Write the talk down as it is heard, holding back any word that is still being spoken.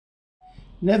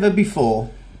Never before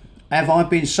have I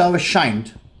been so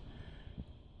ashamed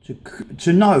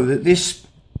to know that this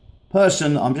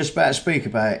person I'm just about to speak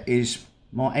about is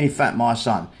in fact my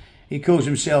son. He calls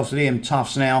himself Liam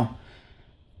Tufts now.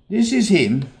 This is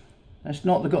him. That's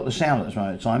not got the sound at this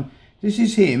moment of time. This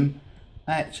is him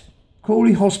at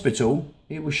Crawley Hospital.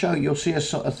 It will show, you'll see a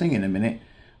sort of thing in a minute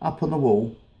up on the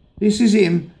wall. This is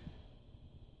him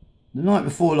the night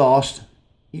before last.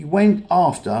 He went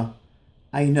after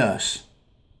a nurse.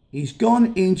 He's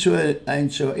gone into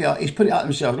he's put it up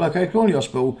himself. Like, okay, Crawley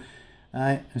Hospital,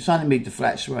 and Sunday Meet the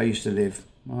Flats where I used to live,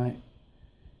 right?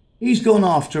 He's gone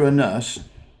after a nurse.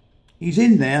 He's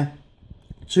in there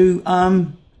to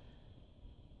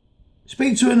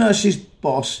speak to a nurse's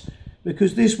boss,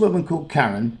 because this woman called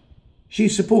Karen, she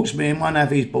supports me and won't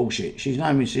have his bullshit. She's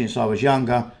known me since I was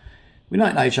younger. We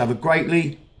don't know each other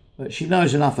greatly, but she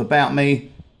knows enough about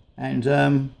me,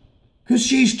 and because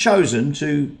she's chosen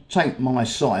to take my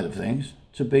side of things,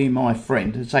 to be my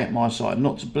friend, to take my side,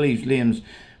 not to believe Liam's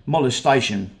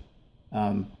molestation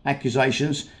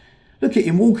accusations. Look at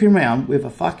him walking around with a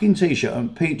fucking t-shirt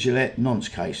and Pete Gillette nonce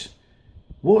case.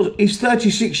 He's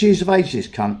 36 years of age, this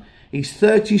cunt. He's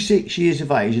 36 years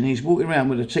of age and he's walking around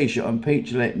with a t-shirt and Pete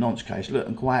Gillette nonce case. Look,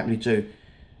 and quite happily too.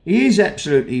 He is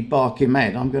absolutely barking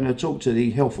mad. I'm going to talk to the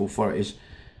health authorities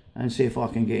and see if I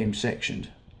can get him sectioned.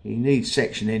 He needs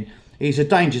sectioning. He's a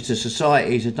danger to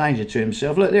society. He's a danger to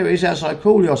himself. Look, there he is outside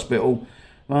Crawley Hospital.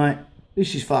 Right?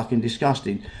 This is fucking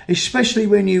disgusting. Especially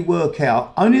when you work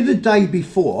out, only the day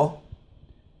before,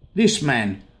 this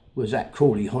man was at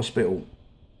Crawley Hospital.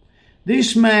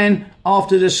 This man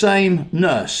after the same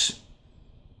nurse.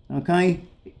 Okay?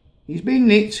 He's been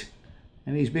nicked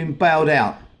and he's been bailed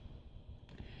out.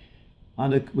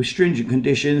 With stringent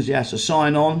conditions, he has to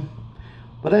sign on.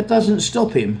 But that doesn't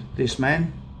stop him, this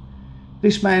man.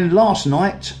 This man last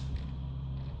night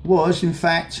was, in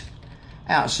fact,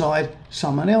 outside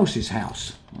someone else's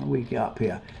house. We get up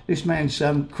here. This man's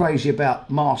crazy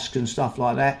about masks and stuff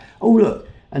like that. Oh, look.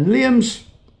 And Liam's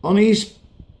on his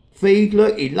feed.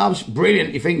 Look, he loves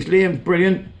brilliant. He thinks Liam's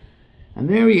brilliant. And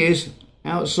there he is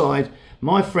outside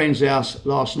my friend's house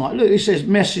last night. Look, it says,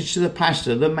 message to the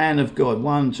pastor, the man of God.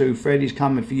 1, 2, Freddie's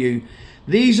coming for you.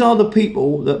 These are the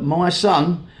people that my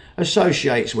son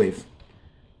associates with.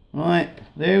 Right,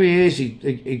 there he is.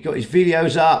 He got his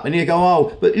videos up, and he'll go,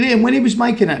 oh, but Liam, when he was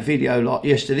making that video like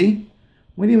yesterday,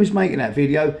 when he was making that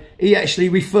video, he actually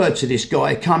referred to this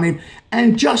guy coming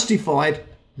and justified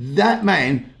that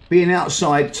man being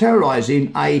outside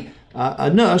terrorising a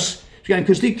nurse,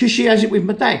 because she has it with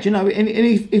my dad, you know, and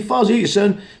if I was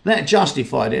concerned, that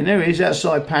justified it. And there he is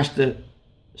outside Pastor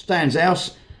Stan's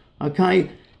house,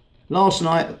 okay, last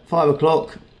night, 5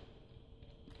 o'clock.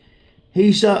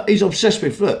 He's obsessed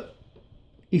with, look,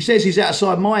 he says he's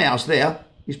outside my house there.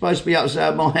 He's supposed to be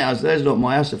outside my house. There's not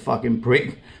my house, a fucking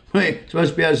prick. He's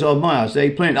supposed to be outside my house there. He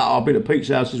planned that, I'll be at Pete's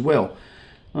house as well.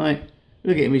 Right?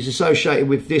 Look at him, he's associated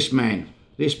with this man,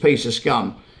 this piece of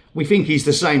scum. We think he's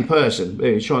the same person.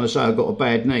 He's trying to say I've got a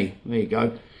bad knee. There you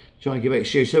go. Trying to give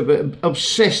excuse. But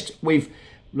obsessed with,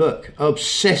 look,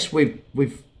 obsessed with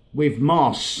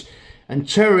masks and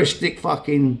terroristic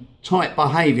fucking type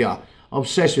behaviour.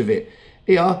 Obsessed with it.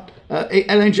 Here,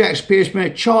 Ellen Jacks, Pierce Mayor,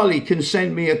 Charlie can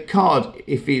send me a card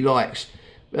if he likes.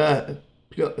 Pure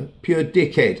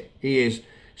dickhead, he is.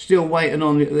 Still waiting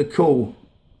on the call.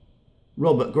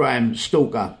 Robert Graham,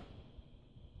 stalker.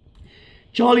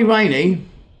 Charlie Rainey,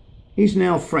 he's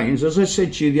now friends. As I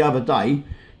said to you the other day,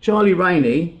 Charlie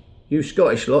Rainey, you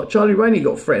Scottish lot, Charlie Rainey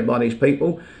got threatened by these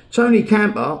people. Tony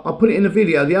Camper, I put it in the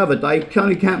video the other day.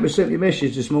 Tony Camper sent me a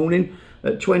message this morning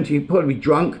at 20, probably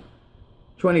drunk.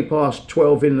 20 past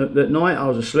 12 in the night, I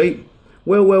was asleep.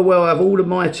 Well, have all the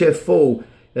mighty fall.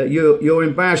 Your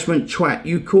embarrassment twat.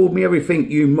 You called me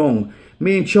everything, you mong.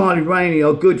 Me and Charlie Rainey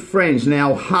are good friends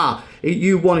now, ha.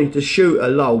 You wanted to shoot a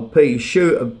lol,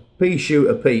 shoot a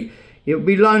Pete. It'll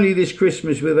be lonely this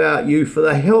Christmas without you for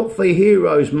the Help for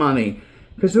Heroes money.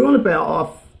 Because they're on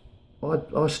about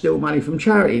I steal money from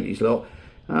charity, these lot.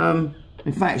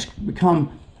 In fact, it's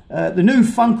become the new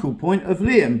focal point of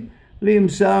Liam.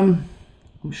 Liam's,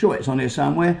 I'm sure it's on here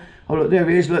somewhere. Oh, look, there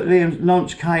he is. Look, Liam's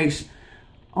launch case.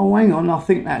 Oh, hang on. I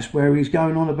think that's where he's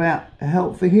going on about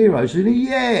Help for Heroes.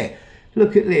 Yeah,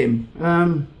 look at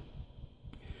Liam.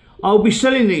 I'll be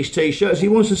selling these T-shirts. He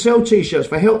wants to sell T-shirts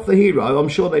for Help for Hero. I'm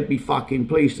sure they'd be fucking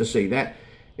pleased to see that.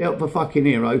 Help for fucking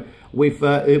Hero with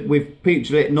Pete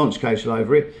Gillette nonce case all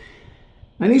over it.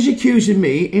 And he's accusing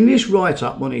me in this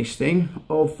write-up on his thing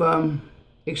of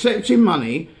accepting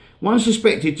money. One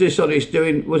suspected dishonest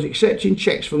doing was accepting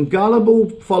cheques from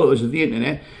gullible followers of the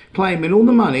internet, claiming all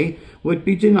the money would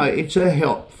be donated to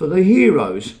help for the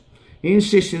heroes. He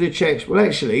insisted the cheques. Well,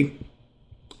 actually,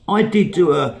 I did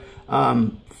do a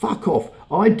fuck off.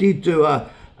 I did do a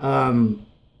an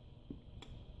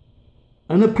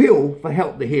appeal for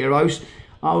help the heroes.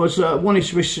 I was wanted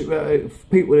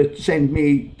people to send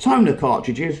me toner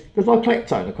cartridges, because I collect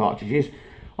toner cartridges.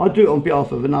 I do it on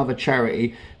behalf of another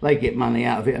charity. They get money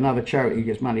out of it. Another charity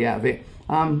gets money out of it.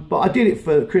 But I did it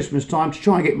for Christmas time to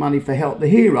try and get money for help the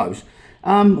heroes.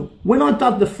 When I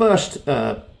did the first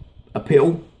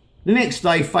appeal, the next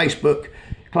day Facebook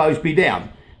closed me down.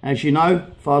 As you know,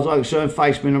 as far as I'm concerned,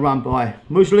 Facebook are run by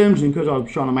Muslims, and because I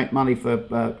was trying to make money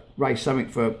for raise something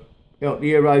for help the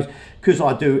heroes, because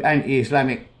I do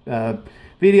anti-Islamic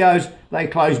videos, they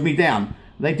closed me down.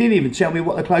 They didn't even tell me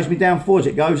what they closed me down for. As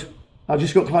it goes, I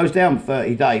just got closed down for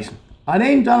 30 days. I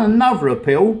then done another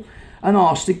appeal and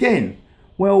asked again.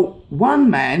 Well,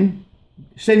 one man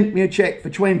sent me a cheque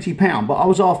for £20, but I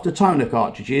was after toner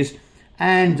cartridges,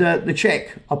 and the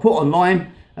cheque I put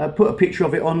online, put a picture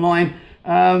of it online,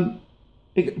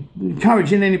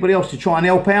 encouraging anybody else to try and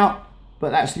help out, but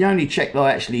that's the only cheque that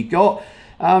I actually got.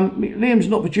 Liam's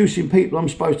not producing people I'm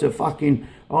supposed to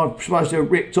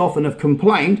have ripped off and have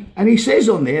complained, and he says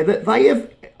on there that they have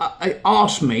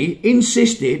asked me,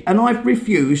 insisted, and I've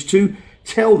refused to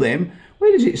tell them.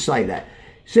 Where does it say that?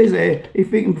 It says there,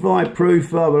 if we can provide proof,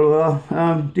 blah, blah,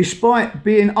 blah, despite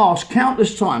being asked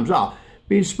countless times,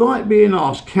 despite being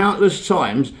asked countless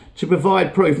times to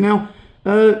provide proof. Now,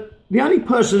 the only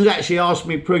person who's actually asked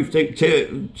me proof is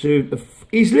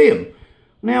Liam.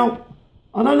 Now,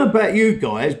 I don't know about you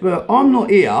guys, but I'm not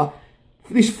here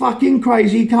for this fucking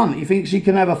crazy cunt. He thinks he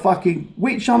can have a fucking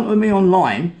witch hunt with me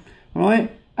online,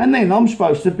 right? And then I'm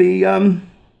supposed to be,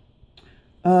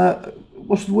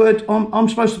 what's the word? I'm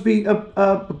supposed to be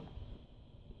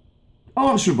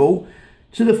answerable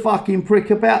to the fucking prick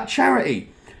about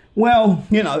charity. Well,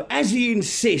 you know, as he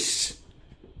insists,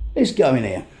 let's go in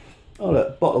here. Oh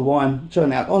look, bottle of wine,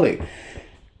 turn alcoholic.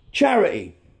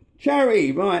 Charity,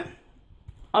 right?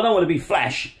 I don't want to be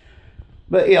flash,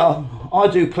 but yeah, I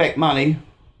do collect money,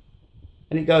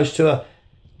 and it goes to a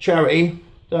charity,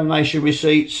 donation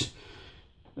receipts.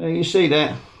 You see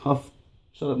that?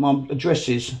 So that my address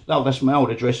is, oh, that's my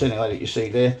old address anyway that you see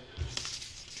there.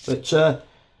 But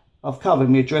I've covered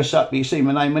my address up, but you see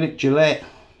my name in it, Gillette.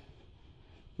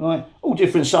 Right, all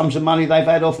different sums of money they've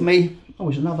had off me. Oh,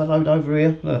 there's another load over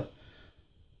here, look.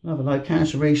 Another load,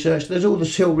 cancer research. There's all the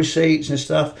till receipts and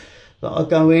stuff that I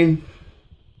go in.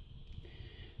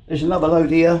 There's another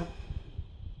load here.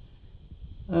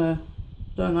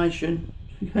 Donation,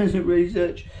 cancer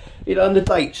research. You know, and the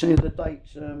dates,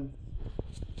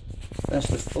 that's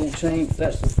the 14th,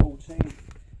 that's the 14th,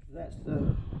 that's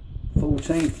the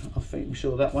 14th. I think we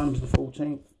saw that one was the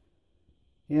 14th.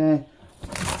 Yeah,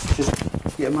 just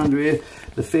get them under here.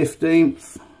 The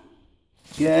 15th,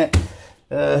 yeah,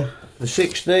 the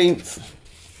 16th.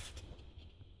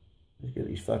 Let's get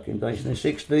these fucking dates. The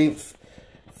 16th,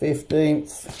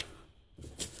 15th,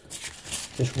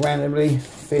 just randomly,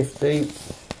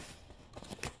 15th,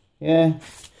 yeah,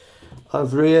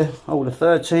 over here, oh, the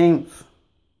 13th,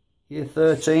 yeah,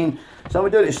 13. So we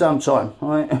do it sometime,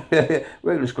 right?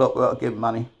 Regular clockwork, I give them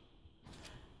money.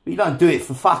 But you don't do it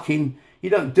for fucking, you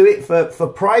don't do it for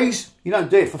praise, you don't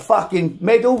do it for fucking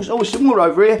medals. Oh, some more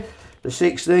over here, the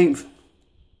 16th.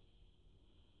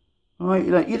 Right,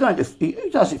 you don't do, who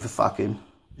does it for fucking,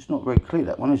 it's not very clear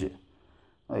that one, is it?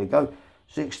 There you go,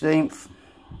 16th,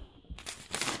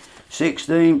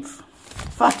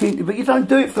 fucking, but you don't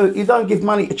do it for, you don't give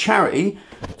money to charity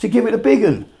to give it a big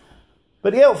one.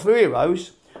 But the Help for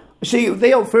Heroes, see, the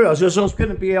Help for Heroes, I was going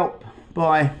to be helped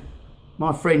by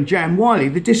my friend Jan Wiley,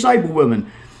 the disabled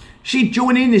woman. She'd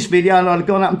joined in this video and I'd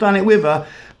gone up and done it with her,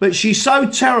 but she's so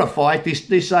terrified, this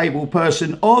disabled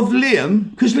person, of Liam,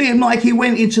 because Liam, like, he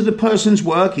went into the person's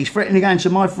work, he's threatening to go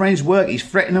into my friend's work, he's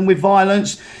threatening them with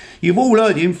violence. You've all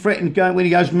heard him threaten, going when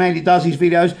he goes mad, he does his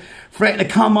videos, threaten to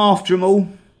come after them all.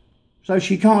 So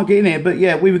she can't get in here, but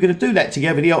yeah, we were going to do that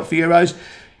together, the Help for Heroes.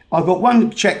 I got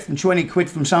one cheque from 20 quid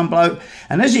from some bloke,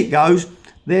 and as it goes,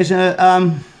 there's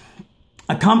a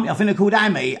company, I think they're called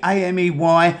AMEY,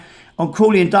 A-M-E-Y, on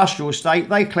Crawley Industrial Estate.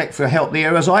 They collect for Help the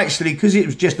Heroes. I actually, because it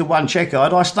was just the one cheque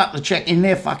I stuck the cheque in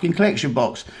their fucking collection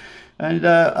box. And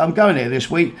I'm going there this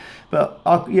week, but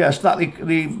I stuck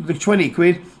the 20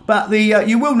 quid. But the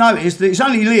you will notice that it's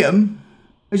only Liam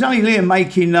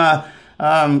making,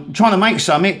 trying to make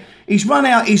something. He's run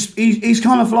out, he's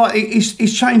kind of like,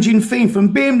 he's changing theme from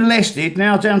being molested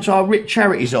now down to I rip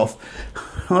charities off.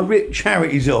 I rip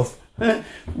charities off.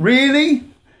 Really?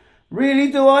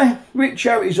 Really do I? Rip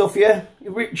charities off, yeah?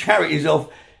 You rip charities off.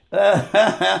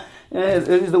 Yeah,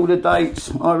 there's all the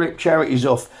dates. I rip charities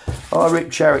off. I rip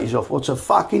charities off. What a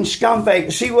fucking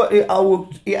scumbag. See what,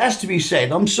 it has to be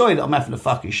said. I'm sorry that I'm having to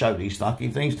fucking show these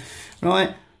fucking things,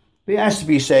 right? But it has to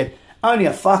be said. Only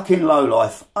a fucking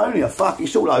lowlife. Only a fucking,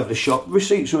 it's all over the shop.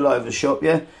 Receipts all over the shop,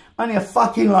 yeah? Only a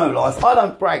fucking lowlife. I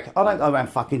don't brag. I don't go around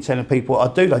fucking telling people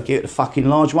what I do. They get the fucking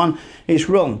large one. It's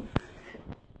wrong.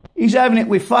 He's having it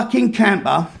with fucking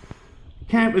Camper.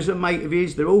 Camper's a mate of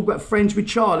his. They're all got friends with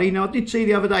Charlie. Now, I did see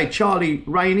the other day, Charlie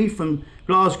Rainey from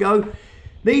Glasgow.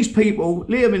 These people,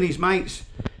 Liam and his mates,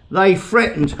 they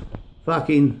threatened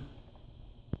fucking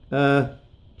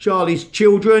Charlie's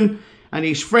children and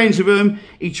he's friends with them.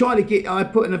 He tried to get, I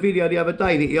put in a video the other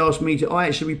day that he asked me to, I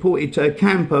actually reported to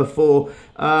Camper for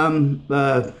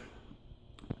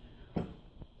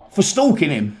stalking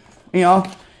him. You know,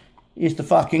 here's the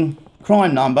fucking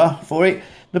crime number for it.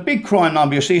 The big crime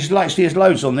number, you'll see, there's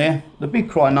loads on there. The big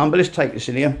crime number, let's take this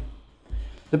in here.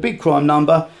 The big crime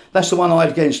number, that's the one I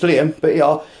had against Liam, but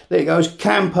yeah, there it goes.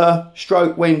 Camper,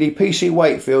 stroke Wendy, PC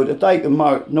Wakefield, a date of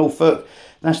Norfolk.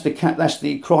 That's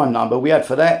the crime number we had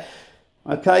for that.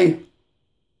 Okay,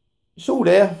 it's all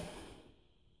there.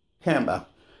 Camper,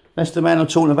 that's the man I'm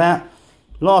talking about.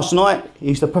 Last night,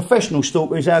 he's the professional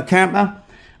stalker, he's our Camper.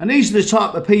 And these are the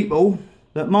type of people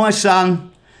that my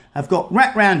son have got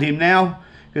wrapped round him now,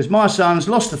 because my son's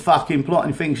lost the fucking plot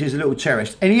and thinks he's a little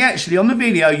terrorist. And he actually, on the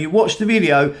video, you watch the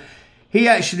video, he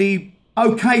actually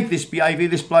okayed this behaviour,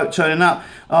 this bloke turning up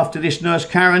after this nurse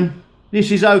Karen.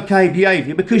 This is okay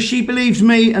behaviour because she believes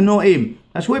me and not him.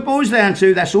 That's what it boils down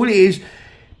to, that's all it is.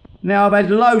 Now, I've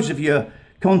had loads of you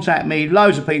contact me,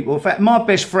 loads of people. In fact, my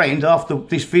best friend, after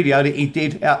this video that he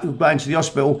did out going to the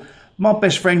hospital, my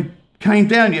best friend came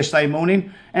down yesterday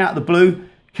morning, out of the blue,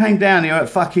 came down here at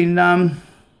fucking,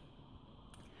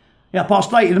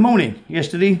 past 8 in the morning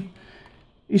yesterday.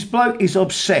 This bloke is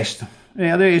obsessed.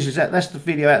 Yeah, there he is. That's the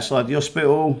video outside the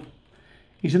hospital.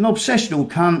 He's an obsessional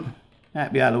cunt.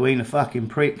 Happy Halloween, a fucking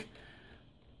prick.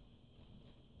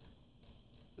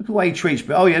 Look at the way he treats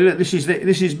me. Oh yeah, look, this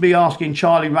is me asking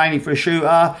Charlie Rainey for a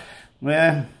shooter.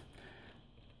 Yeah.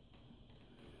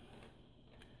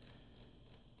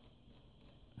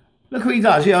 Look what he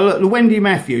does. Yeah, look, Wendy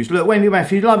Matthews. Look, Wendy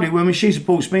Matthews, lovely woman. She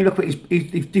supports me. Look what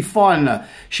he's defining her.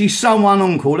 She's someone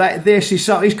uncle. This is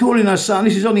so. He's calling her son.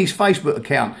 This is on his Facebook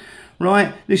account,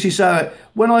 right? This is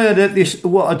when I heard this,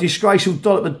 what a disgraceful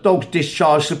dollop of dog's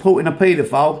discharge supporting a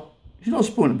paedophile. She's not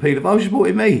supporting a paedophile. She's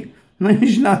supporting me.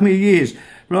 She's known me years,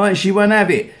 right? She won't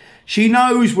have it. She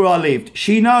knows where I lived.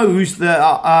 She knows that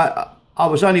I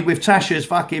was only with Tasha's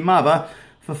fucking mother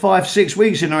for 5-6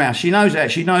 weeks in her house. She knows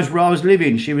that. She knows where I was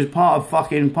living. She was part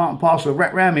and parcel of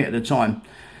wrapped around me at the time.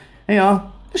 You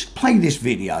know, let's play this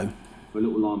video. For a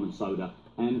little lime and soda.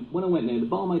 And when I went there, the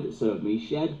barmaid that served me,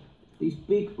 she had these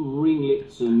big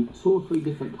ringlets and 2 or 3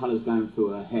 different colours going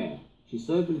through her hair. She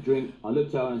served me a drink. I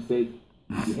looked at her and said,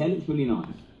 your hair looks really nice.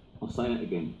 I'll say that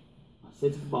again. I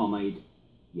said to the barmaid,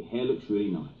 your hair looks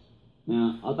really nice.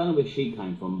 Now, I don't know where she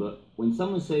came from, but when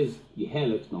someone says your hair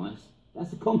looks nice,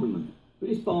 that's a compliment. But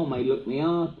this barmaid looked me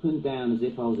up and down as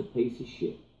if I was a piece of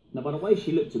shit. Now, by the way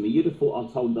she looked at me, you'd have thought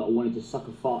I told her that I wanted to suck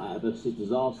a fart out of her sister's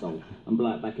arsehole and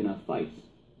blow it back in her face.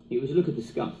 It was a look of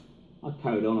disgust. I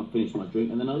carried on, I finished my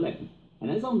drink, and then I left.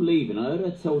 And as I'm leaving, I heard her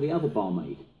tell the other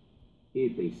barmaid,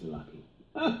 he'd be so lucky.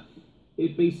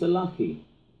 He'd be so lucky.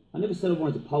 I never said I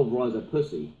wanted to pulverise her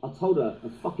pussy. I told her her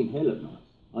fucking hair looked nice.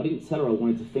 I didn't tell her I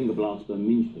wanted to finger blast her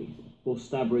minge piece or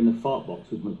stab her in the fart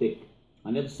box with my dick.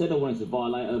 I never said I wanted to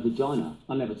violate her vagina.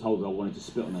 I never told her I wanted to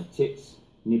spit on her tits,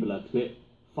 nibble her clit,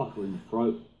 fuck her in the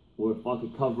throat, or if I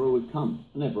could cover her with cum.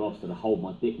 I never asked her to hold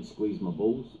my dick and squeeze my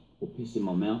balls, or piss in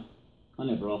my mouth. I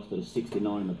never asked her to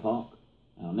 69 in the park.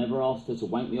 And I never asked her to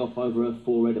wank me off over her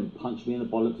forehead and punch me in the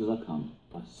bollocks as I come.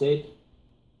 I said,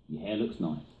 your hair looks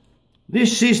nice.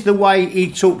 This is the way he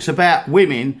talks about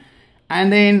women,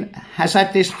 and then has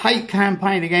had this hate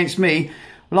campaign against me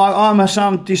like I'm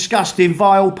some disgusting,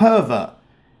 vile pervert.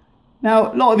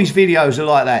 Now, a lot of his videos are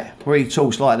like that, where he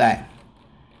talks like that.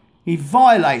 He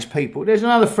violates people. There's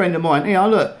another friend of mine. Yeah,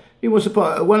 look, he was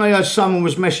when I heard someone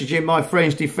was messaging my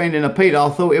friends defending a pedo,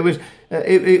 I thought it was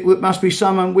it must be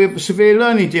someone with severe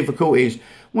learning difficulties.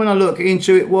 When I look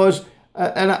into it,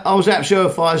 and I was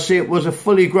absolutely horrified to see it was a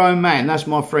fully grown man. That's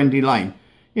my friend Elaine.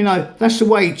 You know, that's the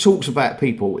way he talks about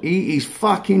people. He is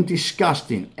fucking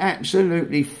disgusting.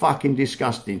 Absolutely fucking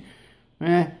disgusting.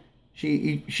 Yeah?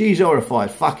 She's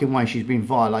horrified. Fucking way she's been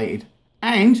violated.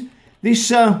 And this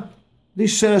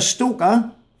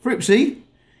stalker, Fripsy,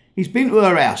 he's been to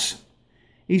her house.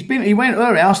 He went to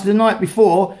her house the night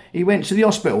before he went to the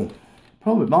hospital.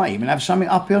 Probably might even have something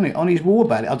up on his wall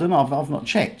about it. I don't know. I've not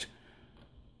checked.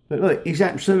 But look, he's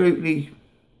absolutely...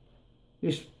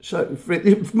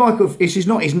 Michael, this is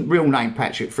not his real name,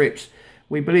 Patrick Phipps.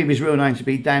 We believe his real name to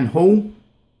be Dan Hall.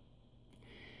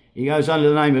 He goes under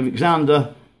the name of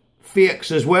Alexander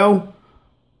Phipps as well.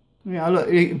 You know,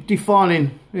 look,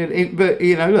 defining, but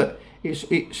you know, look,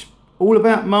 it's all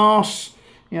about masks.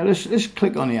 You know, let's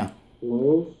click on here.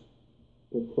 Wales,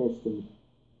 the Preston,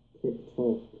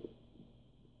 TikTok.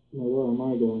 Now where am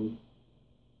I going?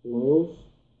 Wales,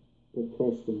 the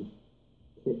Preston,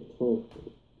 TikTok.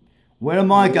 Where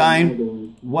am I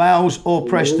going? Wales or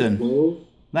Preston? Wales.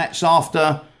 That's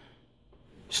after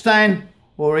Stan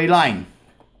or Elaine.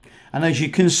 And as you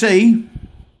can see,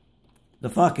 the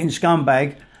fucking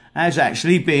scumbag has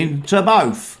actually been to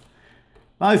both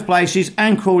places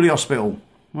and Crawley Hospital,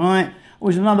 right? It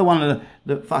was another one of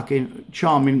the fucking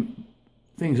charming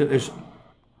things that there's...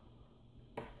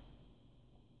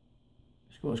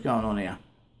 What's going on here?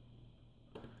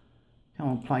 Come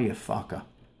on, play, you fucker.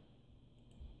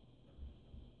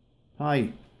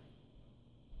 Play.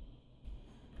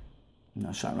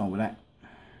 No, something wrong with that.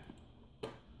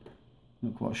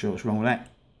 Not quite sure what's wrong with that,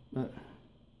 but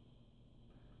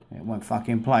it won't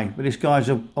fucking play. But this guy's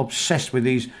obsessed with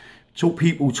these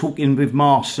people talking with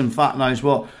masks and fuck knows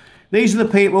what. These are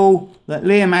the people that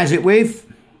Liam has it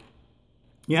with.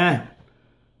 Yeah.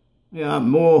 Yeah,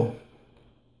 more.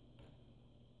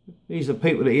 These are the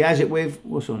people that he has it with.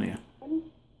 What's on here?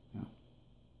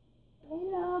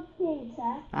 Hello,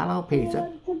 Peter. Hello, Peter. Do you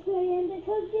want to play in the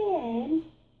game?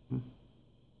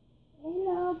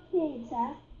 Hello, Peter.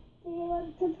 Do you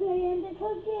want to play in the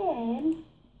game?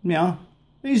 Yeah.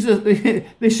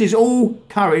 This is all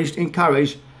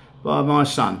encouraged by my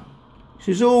son. This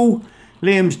is all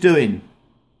Liam's doing.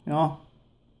 You know?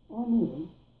 Oh, no.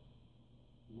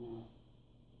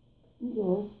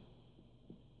 No.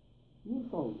 You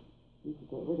thought you could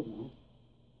get rid of me.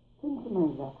 Think of me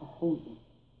like a haunting.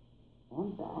 I'm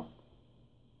back.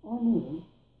 I knew.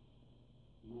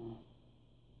 No.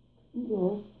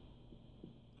 Enjoy.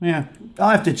 Yeah,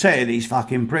 I have to tell you, these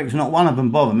fucking pricks, not one of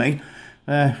them bother me.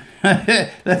 You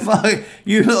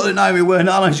lot that know me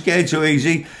weren't scared too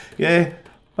easy. Yeah,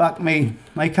 fuck me.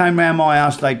 They came round my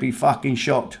house, they'd be fucking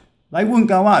shocked. They wouldn't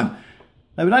go home.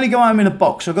 They would only go home in a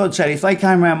box. I've got to tell you, if they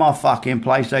came round my fucking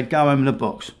place, they'd go home in a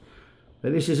box.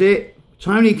 But this is it.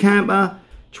 Tony Camper,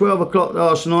 12 o'clock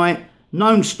last night.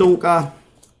 Known stalker.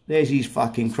 There's his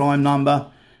fucking crime number.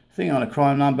 Thing on a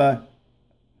crime number.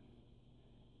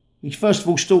 He first of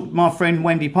all stalked my friend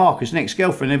Wendy Parker's next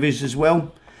girlfriend of his as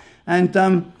well. And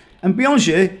be honest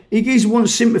with you, he gives one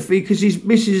sympathy because his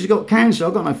missus has got cancer.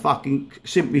 I've got no fucking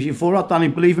sympathy for her. I don't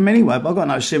even believe him anyway, but I've got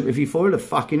no sympathy for her. The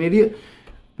fucking idiot.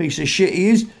 Piece of shit he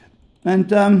is. And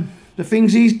the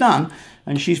things he's done.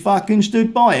 And she's fucking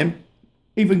stood by him.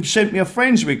 Even sent me a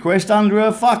friend's request under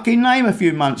her fucking name a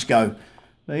few months ago.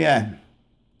 But yeah.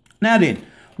 Now then,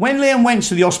 when Liam went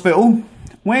to the hospital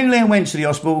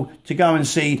to go and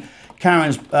see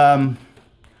Karen's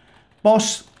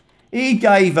boss, he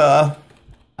gave her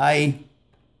a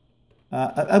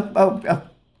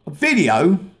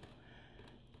video,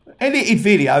 edited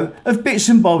video of bits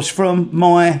and bobs from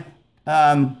my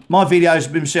videos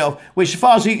of himself, which as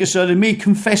far as he's concerned, me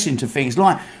confessing to things.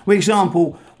 Like, for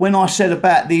example, when I said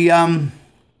about the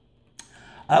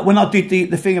when I did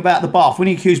the thing about the bath, when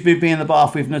he accused me of being in the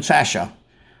bath with Natasha,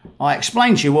 I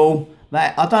explained to you all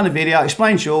that I'd done a video, I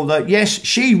explained to you all that yes,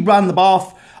 she ran the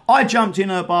bath. I jumped in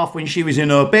her bath when she was in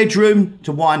her bedroom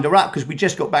to wind her up because we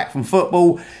just got back from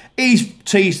football. He's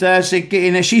teased her, said get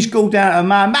in there. She's called down to her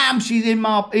mum, he's in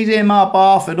my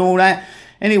bath and all that.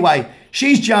 Anyway,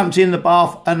 she's jumped in the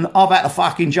bath and I've had to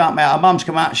fucking jump out. Her mum's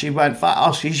come out, she went, fuck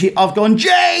us. I've gone,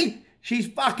 Gee! She's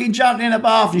fucking jumped in the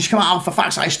bath and she's come out, oh, for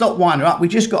fuck's sake, stop winding her up. We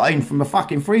just got in from a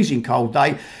fucking freezing cold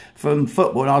day from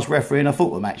football and I was refereeing a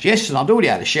football match. Yes, and I'd already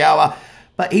had a shower.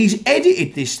 But he's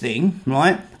edited this thing,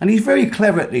 right? And he's very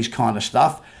clever at this kind of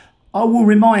stuff. I will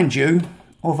remind you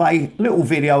of a little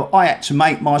video I had to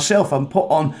make myself and put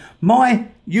on my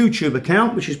YouTube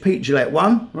account, which is Pete Gillette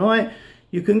 1, right?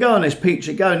 You can go on this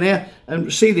Pete, go in there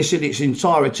and see this in its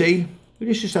entirety.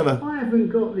 Let's just have a... I haven't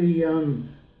got the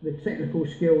technical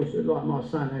skills that, like my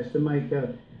son has, to make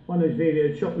one of those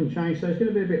videos, chop and change, so it's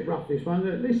going to be a bit rough, this one.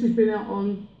 This has been out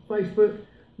on Facebook.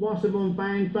 Whilst I'm on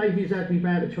banned, Davey's had me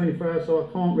banned at 24 hours, so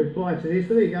I can't reply to this.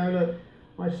 But there you go, look.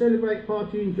 I celebrate,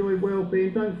 party, enjoy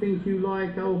well-being. Don't think you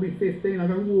like, I'll be 15. I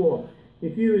go, what?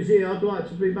 If you was here, I'd like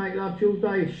to be making love to you all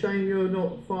day. Shame you're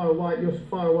not far away, you're so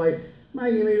far away.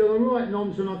 Making me look a right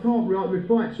nonsense. I can't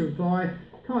reply to reply.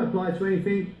 Can't reply to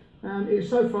anything. It's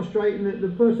so frustrating that the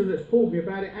person that's called me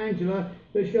about it, Angela,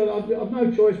 But she goes, I've no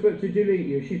choice but to delete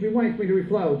you. She's been waiting for me to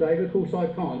reply all day, but of course I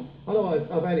can't. I know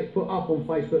I've had it put up on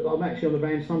Facebook that I'm actually on the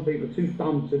ban. Some people are too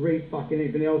dumb to read fucking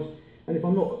anything else. And if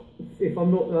I'm not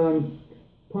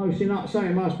posting up,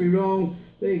 something must be wrong.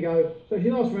 There you go. So she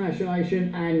asked for an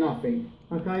explanation and nothing.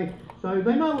 Okay. So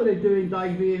they know what they're doing,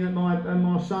 Davey and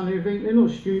my son and everything. They're not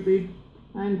stupid.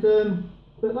 And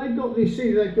but they've got this.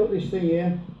 See, they've got this thing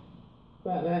here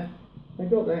about that. They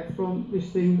got that from this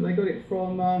thing. They got it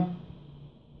from a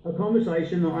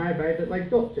conversation that I have had that they've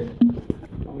doctored.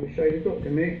 I'm going to show you the doctor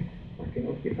a minute. Fucking,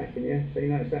 I'll get back in here so you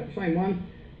know it's that same one.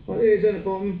 Right, there's at the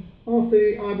bottom. After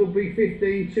I will be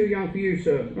 15, too young for you,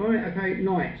 sir. Right, okay,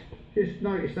 night. Just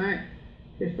notice that.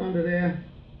 Just under there.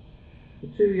 The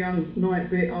too young night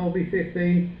bit, I'll be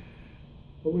 15.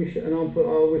 I wish, and I'll put,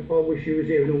 oh, if I wish you was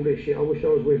here and all this shit, I wish I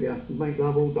was with you. Make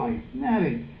love all day. Now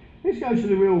then, let's go to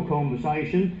the real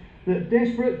conversation. That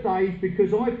desperate Dave,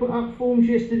 because I put up forms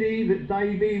yesterday that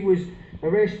Davey was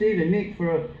arrested and nicked for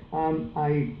a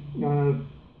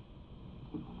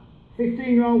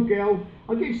 15-year-old girl.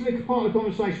 I'll get to the part of the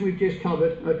conversation we've just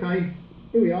covered, okay?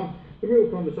 Here we are, the real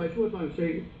conversation. What don't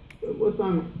see, what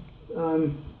don't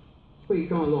speak,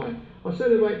 can't lie. I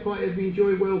celebrate quite as we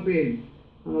enjoy well-being.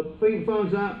 And I think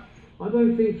thumbs up. I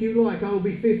don't think you like, I'll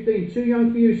be 15. Too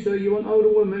young for you, sir. You want older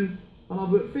women. And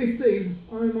I'm at 15.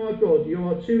 Oh my God, you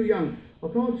are too young. I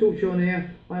can't talk to you on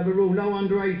here. I have a rule, no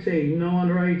under 18. No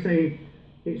under 18.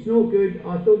 It's not good.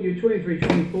 I thought you were 23,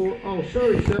 24. Oh,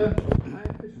 sorry, sir. I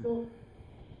have to stop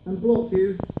and block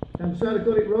you. And so I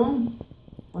got it wrong.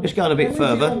 Let's go a bit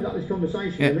further. When she got this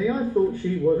conversation with me, I thought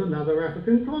she was another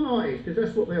African con artist, because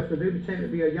that's what they have to do, pretend to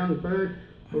be a young bird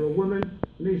or a woman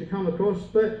who needs to come across.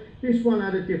 But this one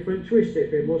had a different twist,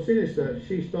 a bit more sinister.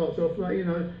 She starts off like, you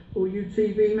know, oh, you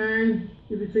TV man,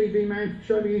 you're the TV man,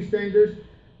 show me EastEnders.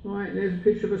 Right, there's a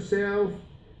picture of herself.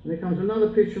 And there comes another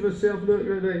picture of herself. Look.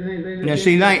 Now,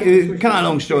 see, cut a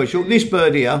long story short, this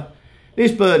bird here,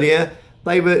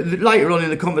 they were, later on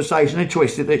in the conversation, they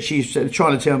twisted that she's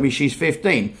trying to tell me she's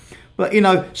 15. But, you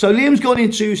know, so Liam's gone in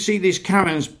to see this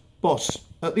Karen's boss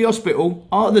at the hospital.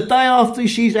 The day after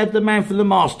she's had the man from the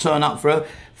mask turn up for her,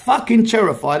 fucking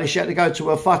terrified. She had to go to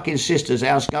her fucking sister's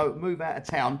house, move out of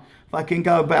town, fucking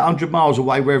go about 100 miles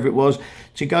away, wherever it was,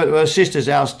 to go to her sister's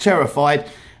house, terrified.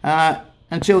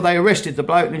 Until they arrested the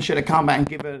bloke, and then she had to come back and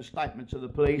give a statement to the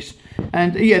police.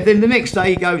 And yeah, then the next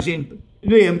day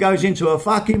Liam goes into a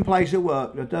fucking place of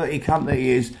work, the dirty cunt that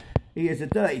he is. He is a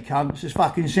dirty cunt. It's as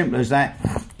fucking simple as that.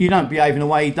 You don't behave in the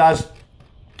way he does.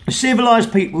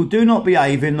 Civilised people do not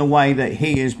behave in the way that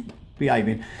he is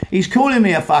behaving. He's calling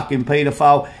me a fucking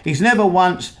paedophile. He's never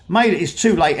once made it. It's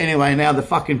too late anyway. Now the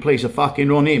fucking police are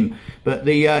fucking on him. But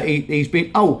he's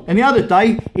been. Oh, and the other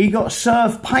day he got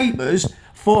served papers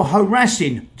for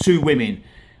harassing two women,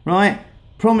 right?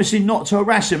 Promising not to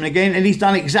harass them again, and he's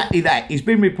done exactly that. He's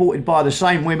been reported by the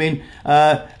same women,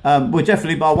 well,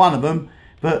 definitely by one of them,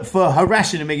 but for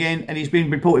harassing them again, and he's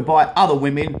been reported by other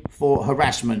women for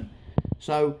harassment.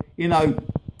 So, you know,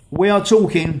 we are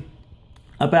talking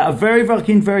about a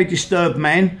very disturbed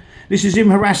man. This is him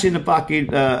harassing the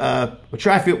fucking a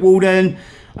traffic warden.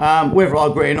 Whether I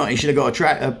agree or not, he should have got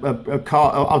a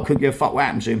car. I couldn't give a fuck what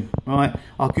happened to him, right?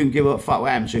 I couldn't give a fuck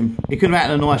what happened to him. He couldn't have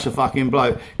had a nicer fucking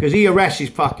bloke, because he harasses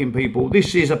fucking people.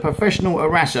 This is a professional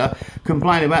harasser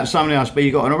complaining about someone else, but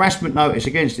you got an harassment notice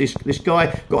against this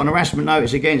guy, got an harassment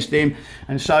notice against him,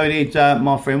 and so did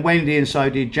my friend Wendy, and so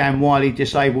did Jan Wiley,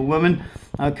 disabled woman.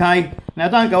 Okay, now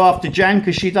don't go after Jan,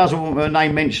 because she doesn't want her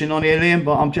name mentioned on here, Liam,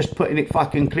 but I'm just putting it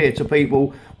fucking clear to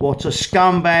people what a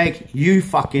scumbag you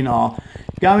fucking are.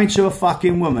 Going to a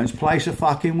fucking woman's place of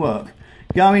fucking work.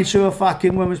 Going to a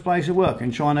fucking woman's place of work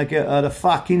and trying to get her the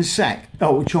fucking sack.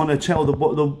 Oh, trying to tell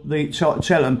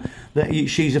tell them that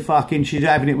she's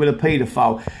having it with a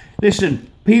paedophile.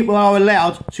 Listen, people are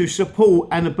allowed to support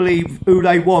and believe who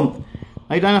they want.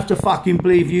 They don't have to fucking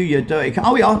believe you dirty.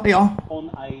 Oh, we are.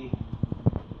 On a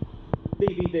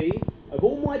DVD of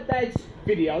all my dad's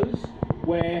videos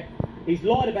where he's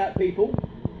lied about people,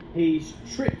 he's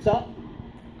tripped up,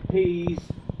 he's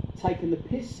taken the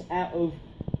piss out of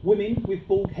women with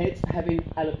bald heads having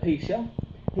alopecia.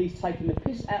 He's taken the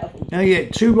piss out of... Oh yeah,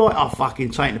 too right. I've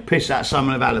fucking taken the piss out of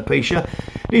someone with alopecia.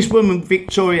 This woman,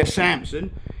 Victoria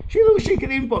Sampson, she looks she can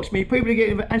inbox me, people are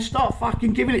getting and start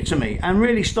fucking giving it to me, and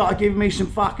really started giving me some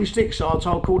fucking sticks. So I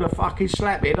called her fucking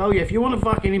slaphead. Oh yeah, if you want to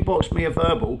fucking inbox me a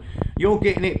verbal, you're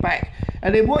getting it back.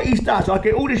 And then what he does, I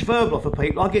get all this verbal off of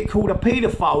people. I get called a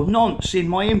paedophile nonce in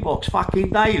my inbox fucking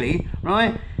daily,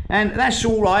 right? And that's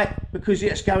all right because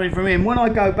it's going from him. When I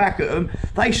go back at them,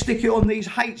 they stick it on these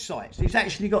hate sites. He's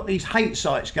actually got these hate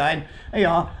sites going. Here you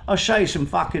are. I'll show you some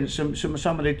fucking some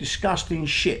of the disgusting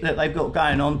shit that they've got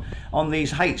going on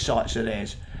these hate sites of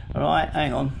theirs. All right,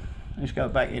 hang on. Let's go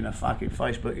back in a fucking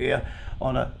Facebook here.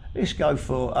 Let's go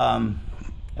for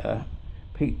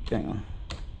Pete. Hang on.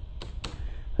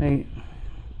 Hey.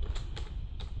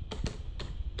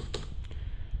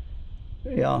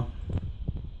 There you are.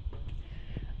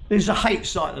 There's a hate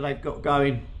site that they've got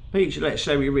going. Pete's Let's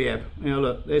Say We Rehab. You know,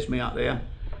 look, there's me up there.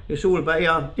 It's all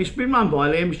about, it's been run by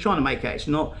Liam. He's trying to make out it's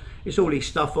not. It's all his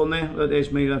stuff on there. Look,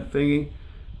 there's me, that thingy.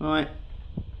 Right.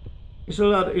 It's a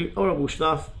lot of horrible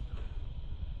stuff.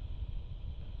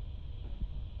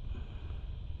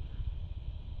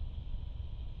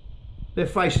 Their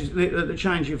faces, the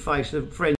change in face, the friends.